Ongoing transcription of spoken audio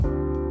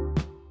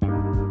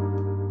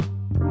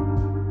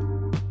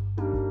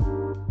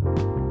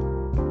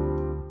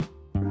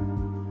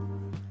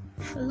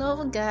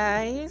Hello,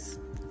 guys.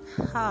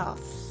 Ah,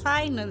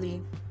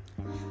 finally,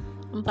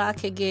 I'm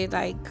back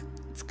again.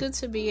 It's good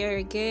to be here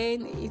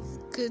again. It's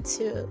good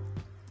to,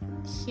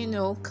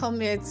 come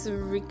here to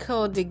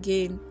record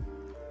again.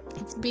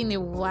 It's been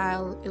a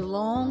while, a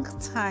long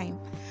time.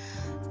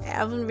 I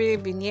haven't really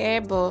been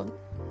here, but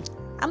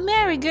I'm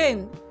here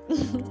again.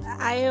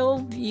 I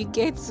hope you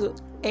get to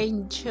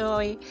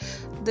enjoy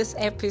this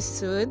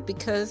episode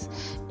because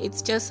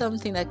it's just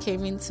something that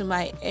came into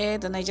my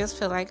head and I just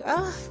felt like,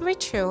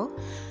 Rachel,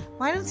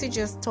 why don't you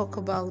just talk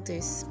about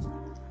this?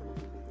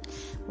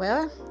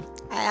 Well,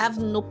 I have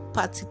no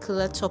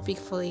particular topic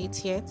for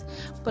it yet,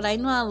 but I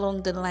know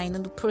along the line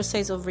in the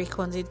process of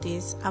recording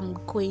this, I'm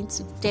going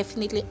to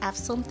definitely have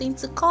something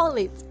to call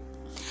it.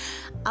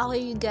 How are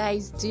you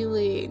guys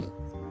doing?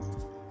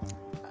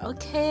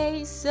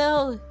 Okay,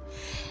 so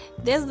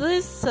there's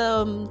this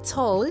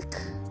talk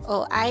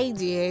or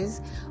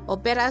ideas or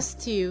better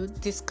still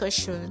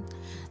discussion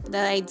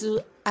that I do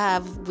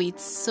have with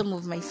some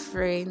of my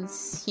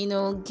friends,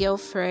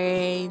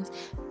 girlfriends,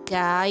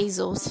 guys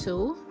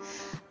also.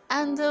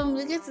 And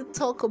we get to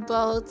talk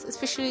about,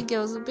 especially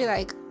girls will be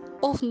like,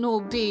 oh no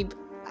babe,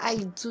 I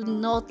do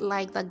not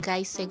like that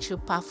guy's sexual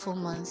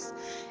performance.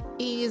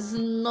 It is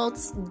not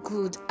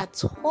good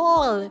at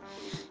all. And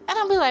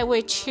I'll be like,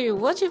 wait, chill,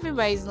 what do you mean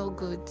by it's not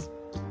good?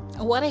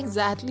 What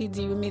exactly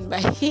do you mean by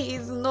he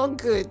is not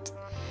good?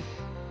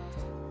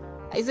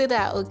 Is it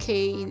that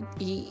okay,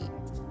 he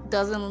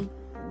doesn't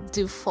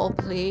do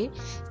foreplay?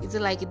 Is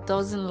it like it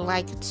doesn't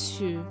like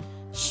to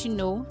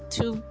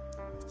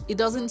it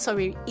doesn't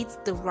it's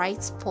the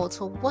right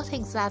spot? Or what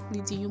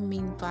exactly do you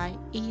mean by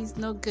he is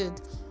not good?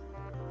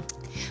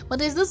 But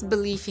there's this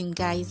belief in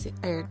guys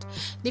heard.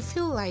 They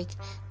feel like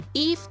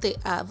if they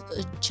have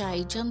a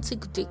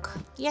gigantic dick,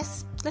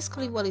 yes, let's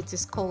call it what it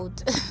is called.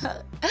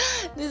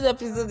 This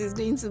episode is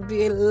going to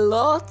be a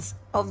lot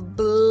of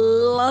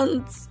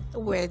blunt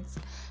words.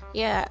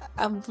 Yeah,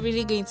 I'm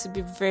really going to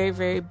be very,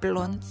 very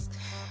blunt.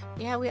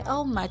 Yeah, we're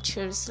all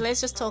mature, so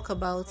let's just talk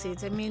about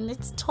it.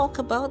 Let's talk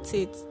about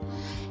it.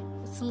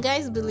 Some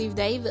guys believe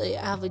that if they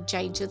have a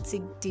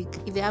gigantic dick,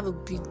 if they have a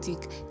big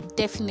dick,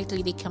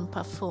 definitely they can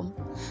perform.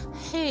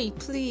 Hey,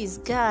 please,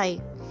 guy,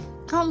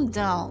 calm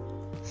down.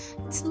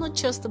 It's not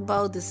just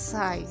about the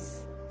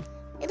size.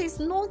 It is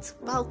not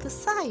about the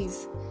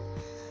size.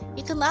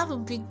 You can have a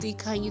big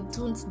dick and you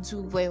don't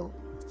do well.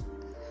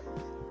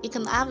 You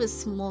can have a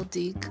small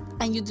dick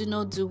and you do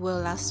not do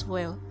well as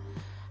well.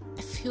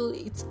 I feel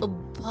it's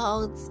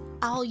about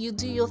how you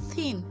do your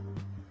thing.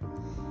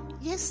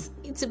 Yes,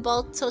 it's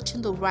about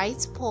touching the right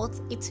spot,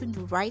 eating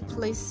the right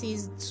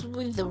places,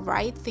 doing the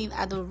right thing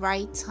at the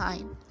right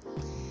time.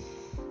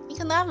 You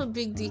can have a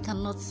big dick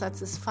and not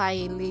satisfy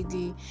a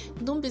lady.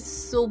 Don't be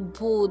so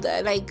bold.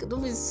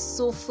 Don't be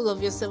so full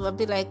of yourself and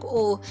be like,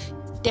 oh,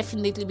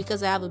 definitely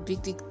because I have a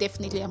big dick,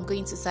 definitely I'm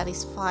going to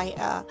satisfy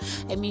her.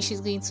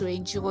 She's going to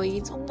enjoy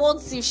it. What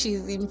if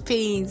she's in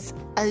pains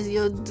as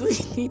you're doing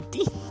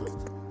it?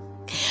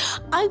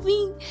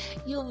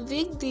 Your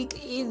big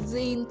dick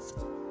isn't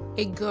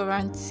a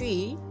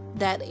guarantee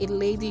that a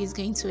lady is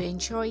going to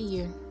enjoy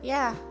you.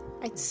 Yeah,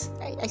 I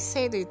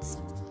said it.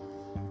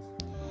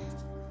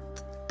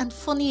 And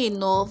funny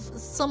enough,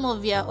 some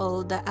of you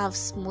all that have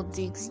small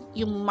dicks,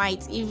 you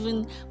might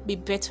even be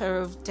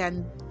better off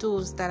than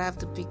those that have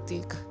the big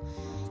dick.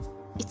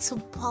 It's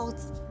about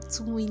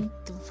doing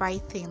the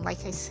right thing.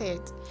 Like I said,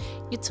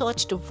 you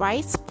touch the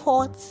right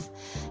spots,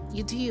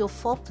 you do your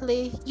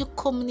foreplay, you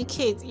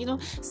communicate.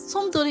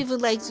 Some don't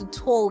even like to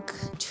talk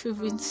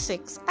during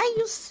sex. Are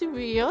you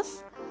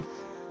serious?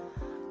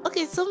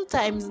 Okay,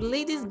 sometimes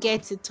ladies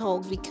get to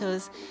talk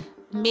because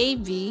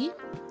maybe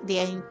they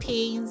are in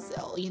pains,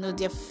 or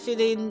they're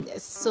feeling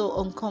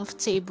so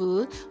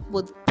uncomfortable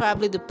with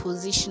probably the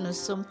position or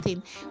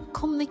something.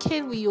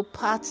 Communicate with your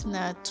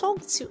partner.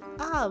 Talk to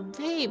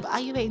babe,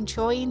 are you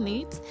enjoying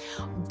it?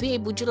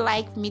 Babe, would you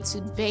like me to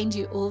bend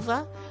you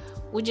over?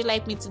 Would you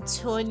like me to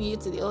turn you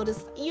to the other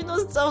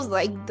side? Stuff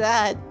like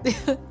that.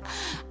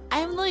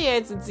 I'm not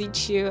here to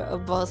teach you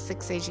about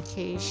sex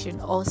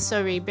education,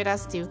 better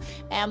still,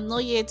 I am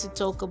not here to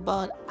talk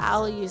about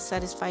how you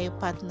satisfy your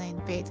partner in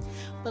bed.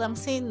 But I'm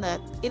saying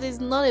that it is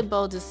not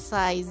about the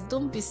size.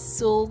 Don't be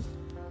so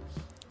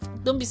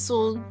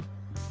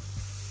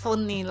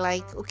funny,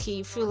 like, okay,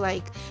 you feel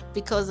like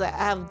because I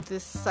have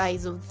this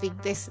size of dick,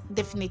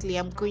 definitely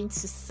I'm going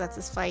to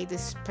satisfy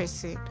this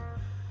person.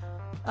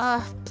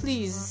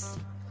 Please,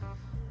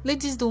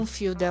 ladies don't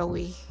feel that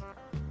way.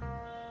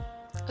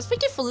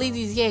 Speaking for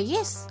ladies here,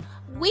 yes,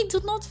 we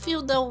do not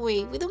feel that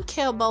way. We don't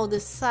care about the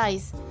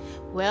size.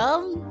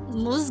 Well,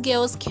 most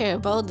girls care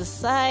about the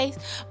size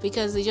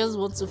because they just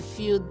want to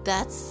feel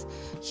that,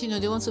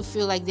 they want to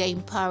feel like they're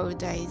in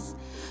paradise.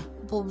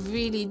 But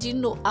really, do you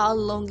know how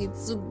long it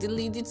took the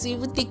lady to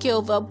even take care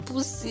of her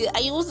pussy?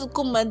 And you want to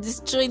come and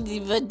destroy the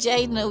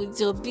vagina with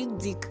your big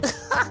dick?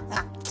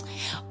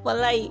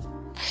 But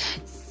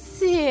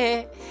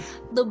see,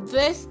 the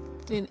best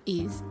thing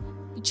is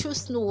you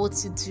just know what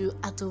to do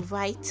at the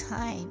right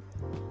time.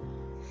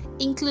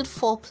 Include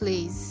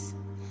foreplays.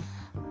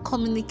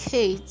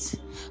 communicate,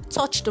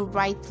 touch the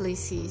right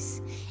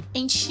places,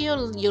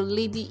 ensure your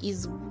lady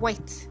is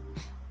wet.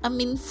 I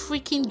mean,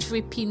 freaking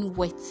dripping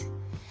wet.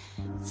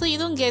 So you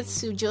don't get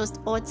to just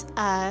hurt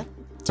her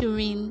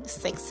during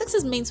sex. Sex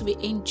is meant to be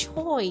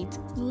enjoyed,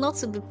 not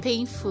to be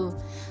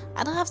painful.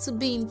 I don't have to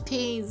be in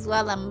pain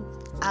while I'm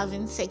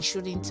having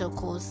sexual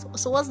intercourse.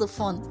 So what's the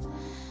fun?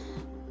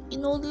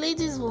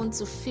 Ladies want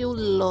to feel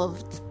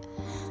loved.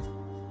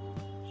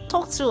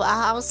 Talk to her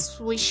how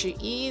sweet she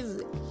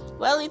is.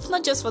 Well, it's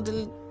not just for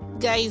the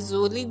guys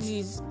or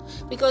ladies,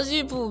 because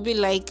people will be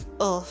like,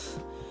 oh,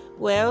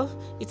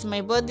 well, it's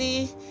my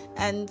body,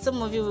 and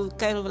some of you will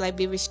kind of like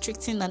be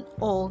restricting and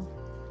all.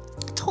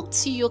 Talk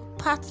to your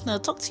partner,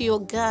 talk to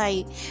your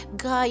guy,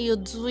 you're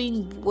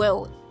doing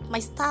well, my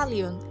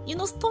stallion,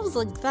 stuff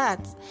like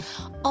that.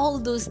 All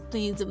those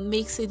things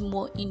makes it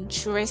more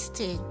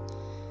interesting.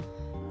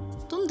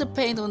 Don't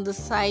depend on the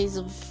size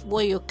of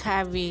what you're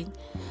carrying.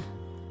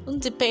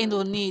 Don't depend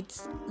on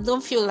it.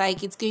 Don't feel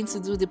like it's going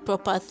to do the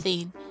proper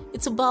thing.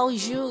 It's about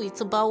you.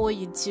 It's about what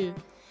you do.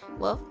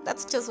 Well,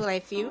 that's just what I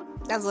feel.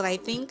 That's what I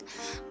think.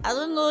 I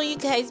don't know. You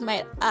guys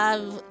might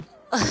have...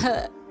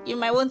 you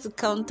might want to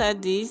counter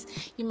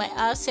this. You might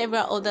have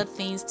several other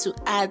things to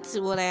add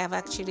to what I have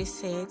actually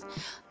said.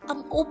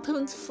 I'm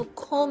open for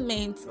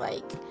comments.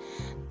 Like,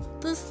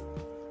 this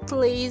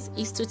place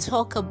is to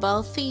talk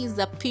about things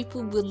that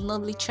people will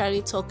not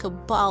literally talk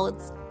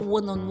about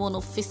one-on-one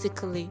or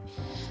physically.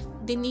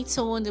 They need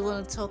someone they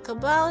want to talk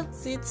about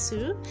it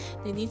too.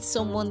 They need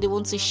someone they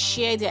want to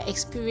share their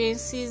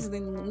experiences. They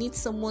need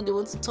someone they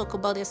want to talk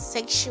about their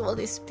sexual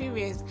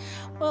experience.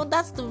 Well,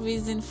 that's the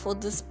reason for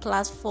this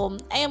platform.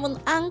 I am on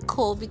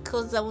Anchor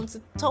because I want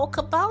to talk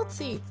about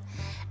it.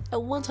 I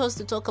want us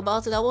to talk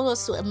about it. I want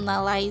us to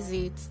analyze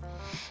it.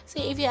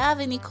 So if you have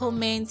any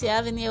comments, you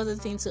have any other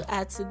thing to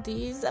add to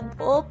this, I'm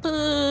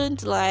open.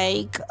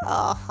 I'm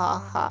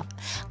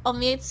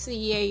here to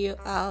hear you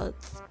out.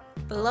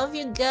 I love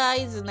you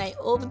guys, and I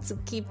hope to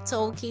keep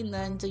talking,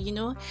 and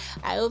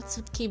I hope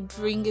to keep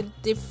bringing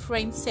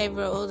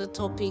several other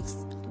topics,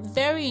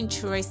 very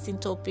interesting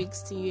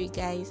topics to you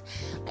guys.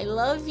 I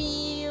love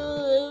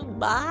you.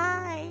 Bye.